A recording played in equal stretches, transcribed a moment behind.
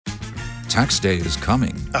Tax day is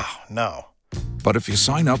coming. Oh, no. But if you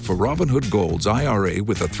sign up for Robinhood Gold's IRA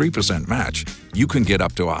with a 3% match, you can get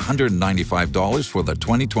up to $195 for the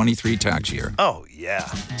 2023 tax year. Oh, yeah.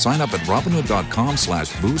 Sign up at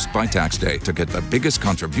Robinhood.com/boost by tax day to get the biggest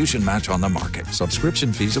contribution match on the market.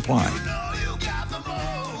 Subscription fees apply.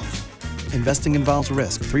 Investing involves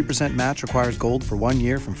risk. 3% match requires gold for 1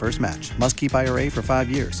 year from first match. Must keep IRA for 5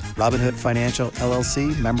 years. Robinhood Financial,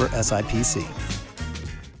 LLC, member SIPC.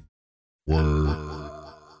 Word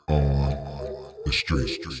on the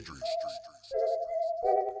street.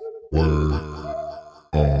 Word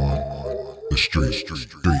on the street.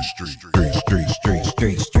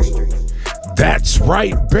 That's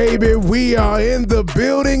right, baby. We are in the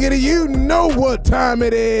building, and you know what time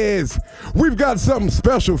it is. We've got something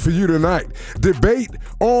special for you tonight. Debate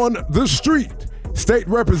on the street. State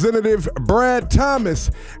Representative Brad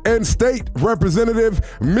Thomas and State Representative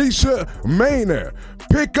Mesha Mainor.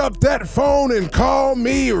 Pick up that phone and call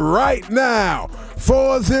me right now.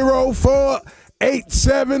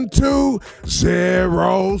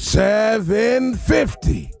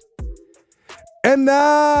 404-872-0750. And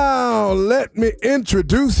now, let me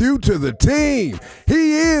introduce you to the team.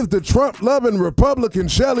 He is the Trump-loving Republican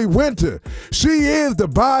Shelley Winter. She is the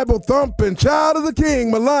Bible-thumping child of the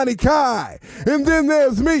king, Milani Kai. And then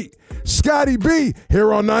there's me, Scotty B,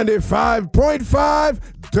 here on 95.5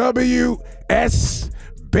 WSB.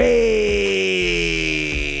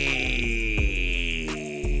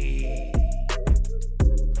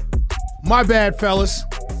 My bad, fellas.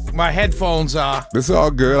 My headphones are. It's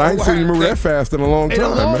all good. I ain't seen you move that fast in a long time, In a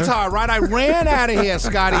long man. time, right? I ran out of here,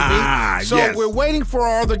 Scotty B. So yes. We're waiting for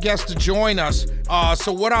our other guests to join us.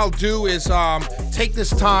 So what I'll do is take this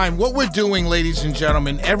time. What we're doing, ladies and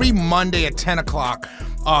gentlemen, every Monday at 10 o'clock,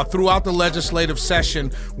 throughout the legislative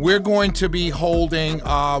session, we're going to be holding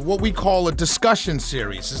what we call a discussion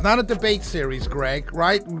series. It's not a debate series, Greg,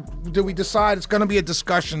 right? Did we decide it's going to be a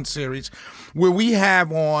discussion series where we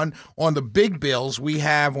have on the big bills, we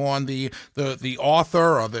have on the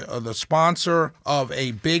author or the sponsor of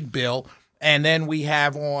a big bill, and then we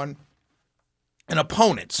have on an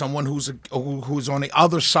opponent, someone who's on the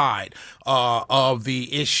other side of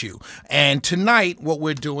the issue. And tonight, what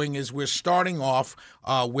we're doing is we're starting off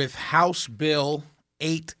with House Bill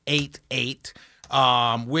 888.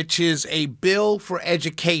 Which is a bill for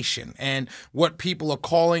education, and what people are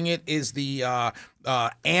calling it is the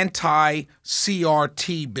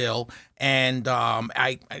anti-CRT bill, and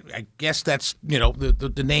I guess that's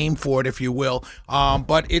the name for it, if you will.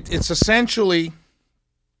 But it's essentially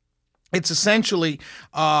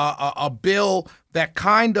a bill that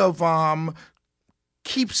kind of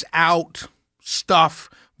keeps out stuff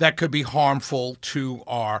that could be harmful to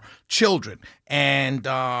our children. And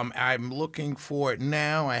I'm looking for it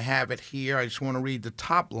now. I have it here. I just want to read the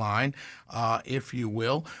top line, if you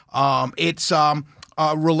will. It's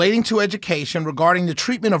relating to education regarding the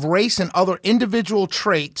treatment of race and other individual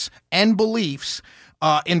traits and beliefs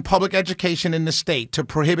in public education in the state, to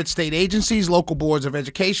prohibit state agencies, local boards of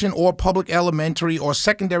education, or public elementary or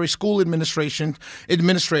secondary school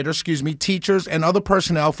administrators, teachers, and other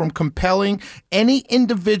personnel from compelling any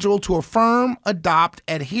individual to affirm, adopt,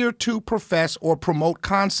 adhere to, profess, or promote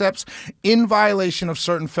concepts in violation of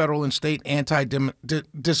certain federal and state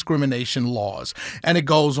anti-discrimination laws. And it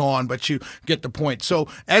goes on, but you get the point. So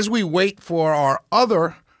as we wait for our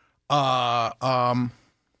other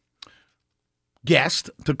guest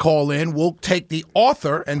to call in, we'll take the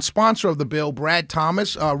author and sponsor of the bill, Brad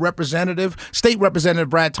Thomas, State Representative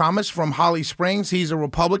Brad Thomas from Holly Springs. He's a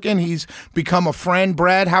Republican. He's become a friend.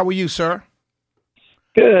 Brad, how are you, sir?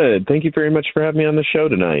 Good. Thank you very much for having me on the show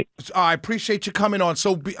tonight. I appreciate you coming on.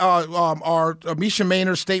 So our Mesha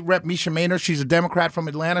Mainor, State Rep Mesha Mainor, she's a Democrat from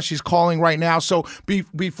Atlanta. She's calling right now. So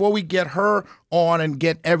before we get her on and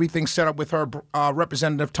get everything set up with her,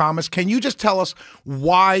 Representative Thomas, can you just tell us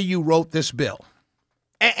why you wrote this bill?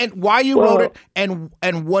 And why you wrote it and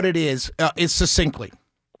what it is succinctly.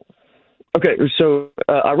 Okay, so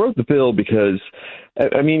I wrote the bill because,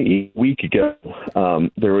 a week ago,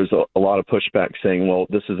 there was a lot of pushback saying, well,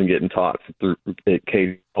 this isn't getting taught through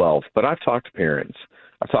K-12. But I've talked to parents.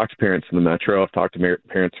 I've talked to parents in the metro. I've talked to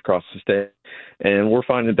parents across the state. And we're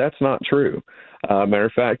finding that's not true. Matter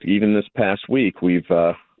of fact, even this past week, we've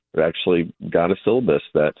actually got a syllabus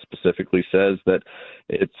that specifically says that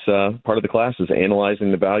it's part of the class is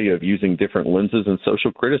analyzing the value of using different lenses in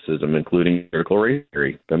social criticism, including critical race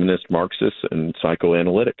theory, feminist, Marxist, and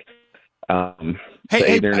psychoanalytic.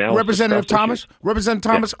 Hey, Representative Thomas.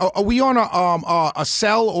 Representative Thomas, yeah. Are we on a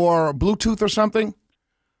cell or Bluetooth or something?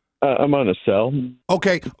 I'm on a cell.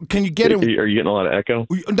 Okay, can you get it? Are you getting a lot of echo?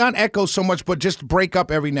 Not echo so much, but just break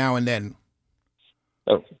up every now and then.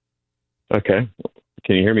 Oh, okay.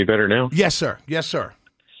 Can you hear me better now? Yes, sir. Yes, sir.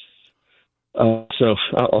 So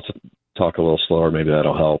I'll talk a little slower. Maybe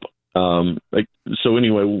that'll help. So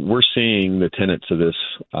anyway, we're seeing the tenets of this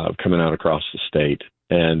coming out across the state.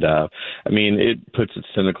 And, it puts its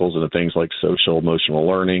tentacles into things like social emotional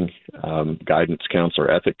learning, guidance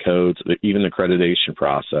counselor ethic codes, even the accreditation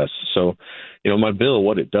process. So, my bill,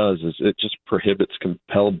 what it does is it just prohibits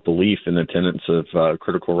compelled belief in the tenets of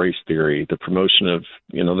critical race theory, the promotion of,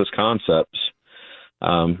 those concepts.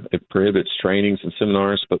 It prohibits trainings and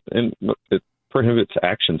seminars, and it prohibits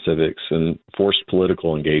action civics and forced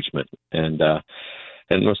political engagement, and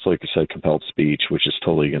most like I said, compelled speech, which is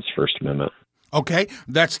totally against the First Amendment. Okay,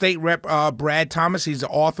 that's State Rep Brad Thomas. He's the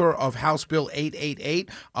author of House Bill 888,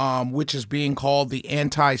 which is being called the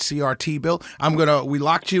anti-CRT bill. We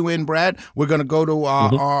locked you in, Brad. We're gonna go to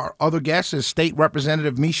our other guest, is State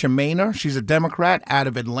Representative Mesha Mainor. She's a Democrat out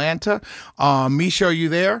of Atlanta. Mesha, are you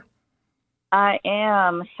there? I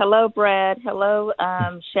am. Hello, Brad. Hello,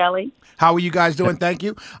 Shelley. How are you guys doing? Thank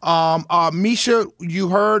you. Mesha, you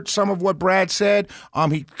heard some of what Brad said.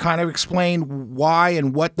 He kind of explained why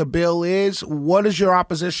and what the bill is. What is your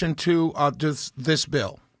opposition to this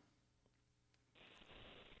bill?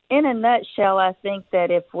 In a nutshell, I think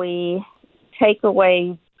that if we take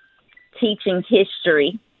away teaching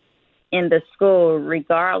history in the school,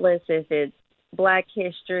 regardless if it's Black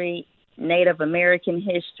history, Native American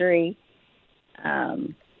history,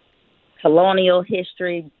 colonial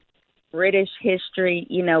history, British history,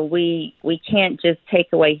 we can't just take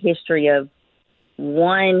away history of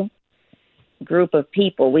one group of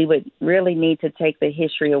people. We would really need to take the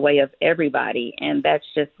history away of everybody, and that's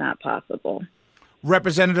just not possible.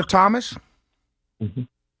 Representative Thomas? Mm-hmm.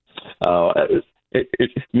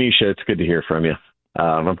 Mesha, it's good to hear from you.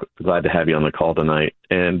 I'm glad to have you on the call tonight.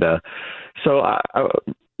 And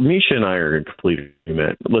Mesha and I are in complete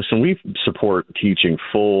agreement. Listen, we support teaching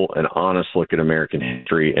full and honest look at American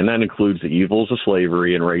history, and that includes the evils of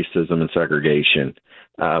slavery and racism and segregation.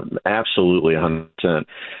 Absolutely, 100%.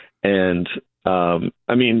 And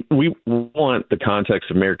we want the context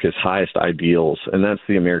of America's highest ideals, and that's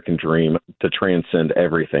the American dream, to transcend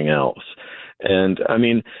everything else. And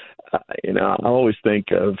I always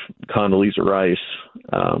think of Condoleezza Rice.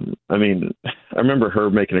 I remember her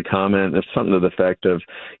making a comment of something to the effect of,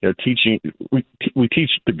 teaching. We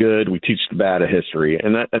teach the good, we teach the bad of history,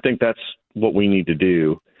 and I think that's what we need to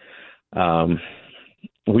do.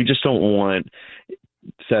 We just don't want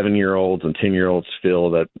 7-year-olds and 10-year-olds to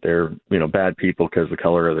feel that they're bad people because of the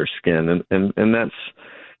color of their skin, and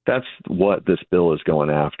that's what this bill is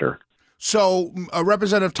going after. So,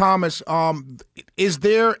 Representative Thomas, is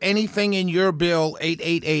there anything in your bill,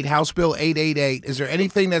 888, House Bill 888, is there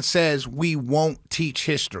anything that says we won't teach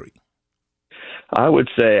history? I would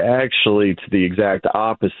say actually to the exact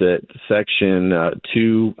opposite. Section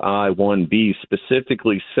 2I1B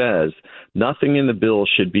specifically says nothing in the bill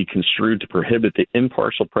should be construed to prohibit the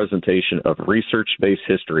impartial presentation of research-based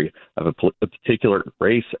history of a particular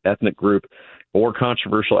race, ethnic group, or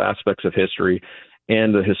controversial aspects of history,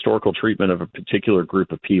 and the historical treatment of a particular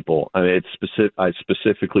group of people. I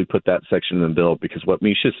specifically put that section in the bill because what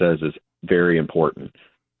Mesha says is very important.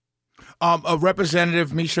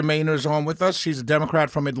 Representative Mesha Mainor is on with us. She's a Democrat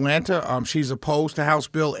from Atlanta. She's opposed to House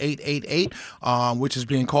Bill 888, which is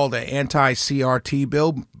being called an anti-CRT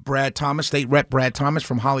bill. Brad Thomas, State Rep Brad Thomas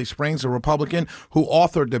from Holly Springs, a Republican who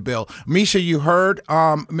authored the bill. Mesha, you heard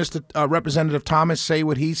Mr. Representative Thomas say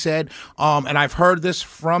what he said, and I've heard this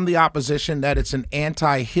from the opposition that it's an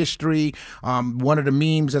anti-history. One of the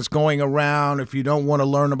memes that's going around, if you don't want to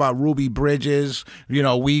learn about Ruby Bridges,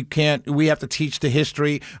 we have to teach the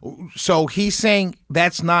history. So he's saying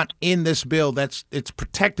that's not in this bill. It's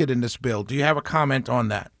protected in this bill. Do you have a comment on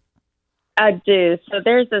that? I do. So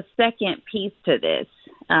there's a second piece to this.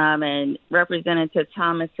 And Representative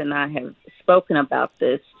Thomas and I have spoken about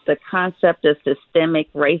this, the concept of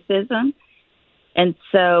systemic racism. And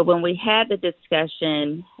so when we had the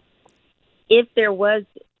discussion, if there was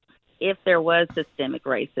systemic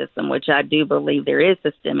racism, which I do believe there is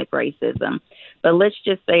systemic racism, but let's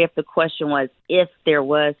just say if the question was if there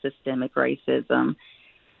was systemic racism,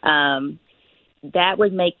 that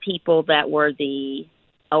would make people that were the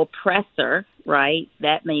oppressor, right?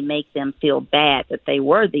 That may make them feel bad that they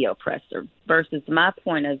were the oppressor, versus my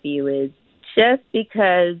point of view is just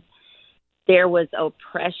because there was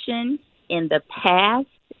oppression in the past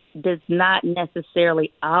does not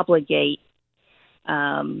necessarily obligate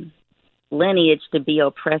lineage to be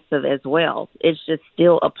oppressive as well. It's just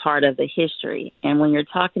still a part of the history. And when you're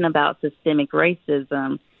talking about systemic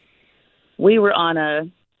racism, we were on a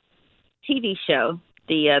TV show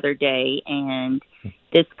the other day, and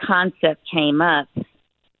this concept came up,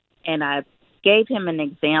 and I gave him an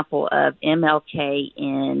example of MLK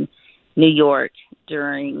in New York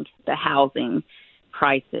during the housing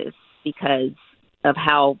crisis because of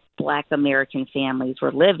how Black American families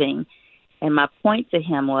were living. And my point to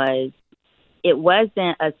him was, it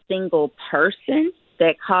wasn't a single person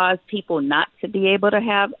that caused people not to be able to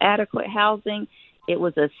have adequate housing. It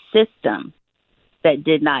was a system that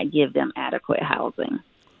did not give them adequate housing.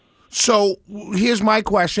 So here's my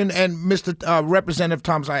question, and Mr. Representative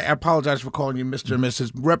Thomas, I apologize for calling you Mr. and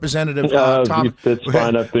Mrs. Representative Thomas. That's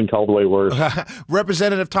fine. I've been called way worse.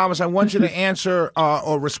 Representative Thomas, I want you to answer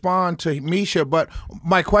or respond to Mesha, but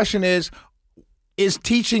my question is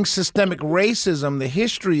teaching systemic racism, the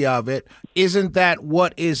history of it, isn't that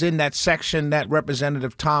what is in that section that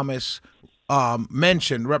Representative Thomas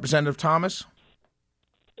mentioned? Representative Thomas?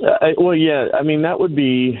 Well, yeah. I mean, that would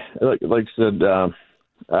be, like I said,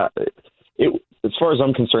 as far as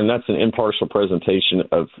I'm concerned, that's an impartial presentation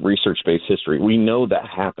of research-based history. We know that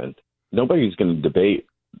happened. Nobody's going to debate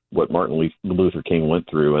what Martin Luther King went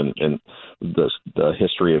through and the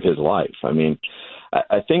history of his life. I mean,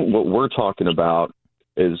 I think what we're talking about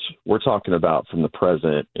from the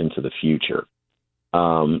present into the future.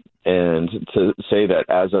 And to say that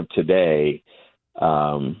as of today,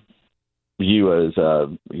 you as a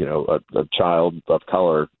child of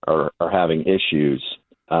color are having issues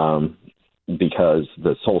because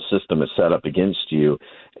this whole system is set up against you,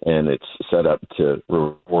 and it's set up to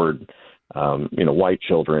reward white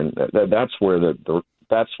children. That's where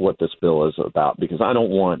that's what this bill is about, because I don't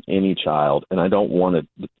want any child, and I don't want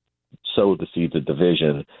to sow the seeds of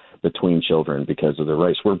division between children because of their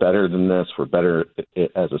race. We're better than this. We're better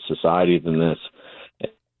as a society than this.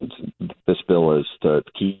 This bill is to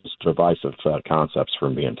keep divisive concepts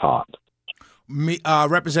from being taught.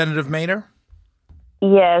 Representative Mainor?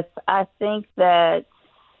 Yes, I think that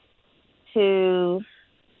to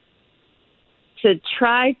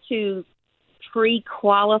try to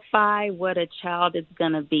pre-qualify what a child is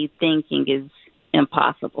going to be thinking is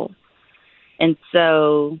impossible. And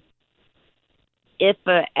so if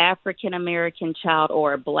an African-American child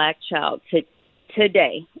or a Black child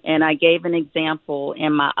today, and I gave an example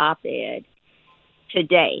in my op-ed,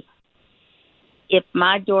 today, if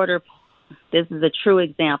my daughter, this is a true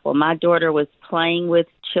example, my daughter was playing with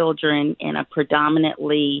children in a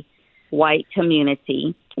predominantly white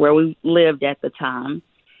community where we lived at the time,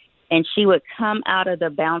 and she would come out of the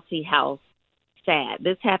bouncy house sad.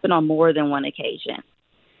 This happened on more than one occasion.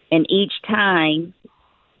 And each time,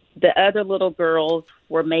 the other little girls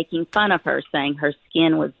were making fun of her, saying her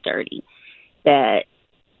skin was dirty, that,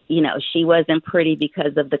 she wasn't pretty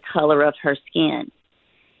because of the color of her skin.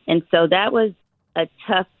 And so that was a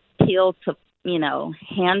tough pill to,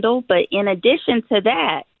 handle. But in addition to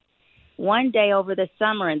that, one day over the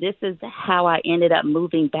summer, and this is how I ended up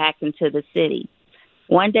moving back into the city.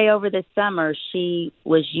 One day over the summer, she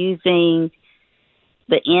was using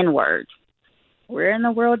the N-word. Where in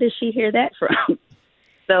the world did she hear that from?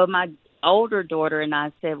 So my older daughter and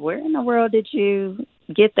I said, where in the world did you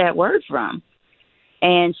get that word from?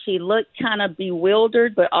 And she looked kind of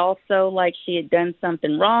bewildered, but also like she had done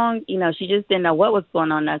something wrong. She just didn't know what was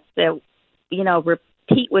going on. I said,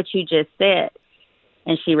 repeat what you just said.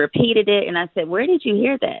 And she repeated it. And I said, where did you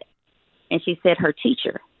hear that? And she said, her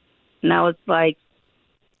teacher. And I was like,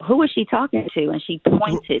 who was she talking to? And she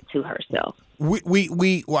pointed to herself.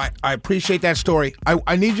 I appreciate that story.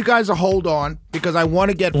 I need you guys to hold on because I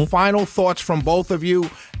want to get final thoughts from both of you,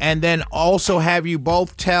 and then also have you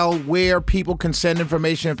both tell where people can send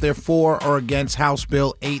information if they're for or against House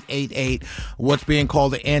Bill 888, what's being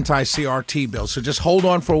called the anti-CRT bill. So just hold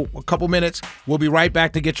on for a couple minutes. We'll be right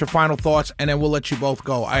back to get your final thoughts, and then we'll let you both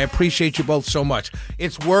go. I appreciate you both so much.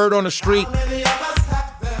 It's Word on the Street.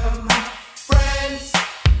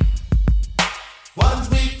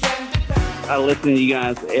 I listen to you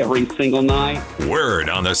guys every single night. Word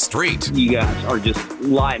on the Street. You guys are just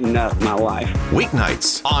lighting up my life.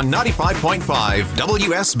 Weeknights on 95.5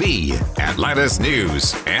 WSB, Atlanta's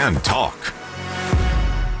News and Talk.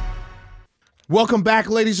 Welcome back,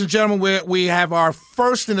 ladies and gentlemen. We have our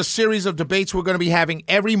first in a series of debates we're going to be having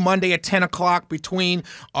every Monday at 10 o'clock between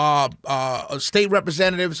state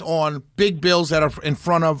representatives on big bills that are in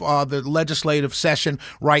front of the legislative session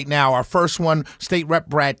right now. Our first one, State Rep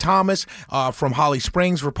Brad Thomas from Holly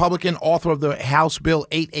Springs, Republican, author of the House Bill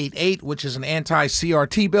 888, which is an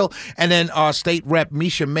anti-CRT bill. And then State Rep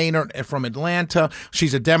Mesha Mainor from Atlanta.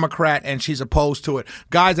 She's a Democrat, and she's opposed to it.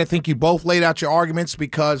 Guys, I think you both laid out your arguments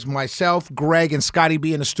because myself, Greg, Greg and Scotty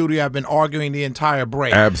B in the studio have been arguing the entire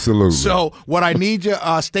break. Absolutely. So what I need you,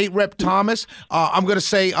 State Rep Thomas, I'm going to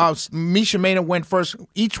say Mesha Mainor went first.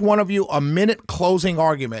 Each one of you, a minute closing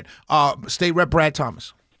argument. State Rep Brad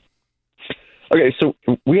Thomas. Okay, so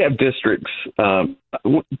we have districts.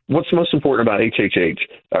 What's most important about HB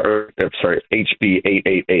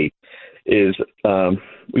 888 is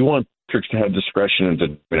we want districts to have discretion in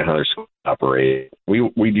determining how their schools operate.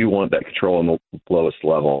 We do want that control on the lowest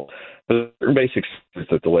level. But the basic is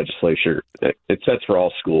that the legislature, it sets for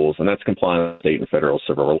all schools, and that's complying with state and federal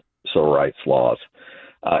civil rights laws.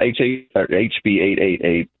 HB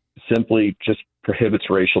 888 simply just prohibits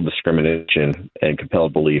racial discrimination and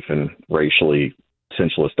compelled belief in racially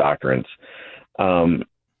essentialist doctrines. And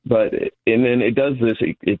then it does this,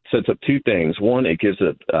 it sets up two things. One, it gives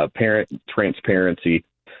a parent transparency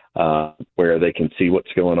where they can see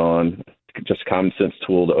what's going on, just a common sense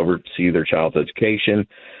tool to oversee their child's education.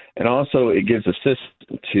 And also it gives a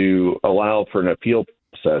system to allow for an appeal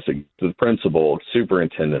process to the principal,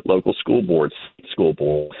 superintendent, local school board,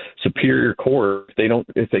 superior court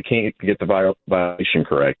if they can't get the violation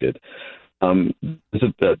corrected. This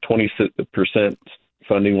is the 20%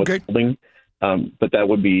 funding withholding, but that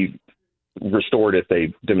would be restored if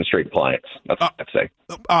they demonstrate compliance. That's what I'd say.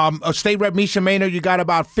 State Rep Mesha Mainor, you got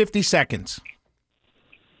about 50 seconds.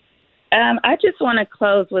 I just want to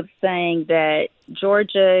close with saying that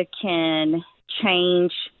Georgia can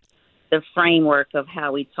change the framework of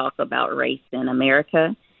how we talk about race in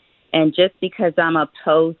America. And just because I'm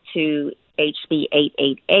opposed to HB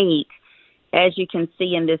 888, as you can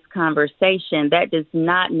see in this conversation, that does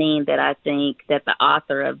not mean that I think that the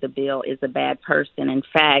author of the bill is a bad person. In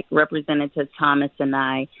fact, Representative Thomas and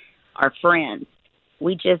I are friends.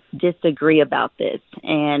 We just disagree about this.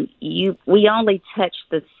 And we only touched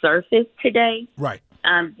the surface today. Right.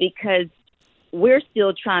 Because we're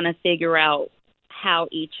still trying to figure out how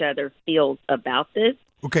each other feels about this.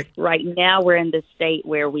 Okay. Right now, we're in the state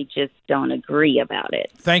where we just don't agree about it.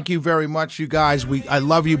 Thank you very much, you guys. I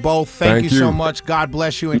love you both. Thank you so much. God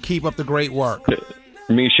bless you and keep up the great work.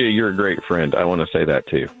 Mesha, you're a great friend. I want to say that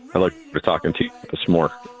too. I look forward to talking to you this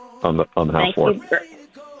more on the House floor.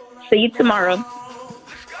 See you tomorrow.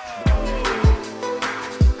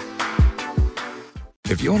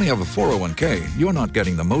 If you only have a 401k, you're not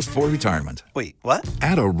getting the most for retirement. Wait, what?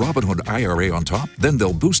 Add a Robinhood IRA on top, then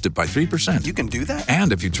they'll boost it by 3%. You can do that?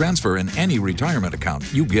 And if you transfer in any retirement account,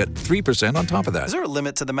 you get 3% on top of that. Is there a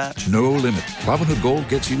limit to the match? No limit. Robinhood Gold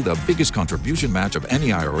gets you the biggest contribution match of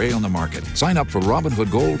any IRA on the market. Sign up for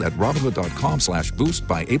Robinhood Gold at Robinhood.com/boost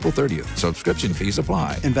by April 30th. Subscription fees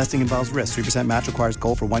apply. Investing involves risk. 3% match requires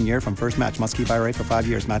gold for 1 year from first match. Must keep IRA for 5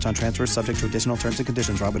 years. Match on transfers subject to additional terms and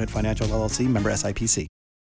conditions. Robinhood Financial LLC, member SIPC.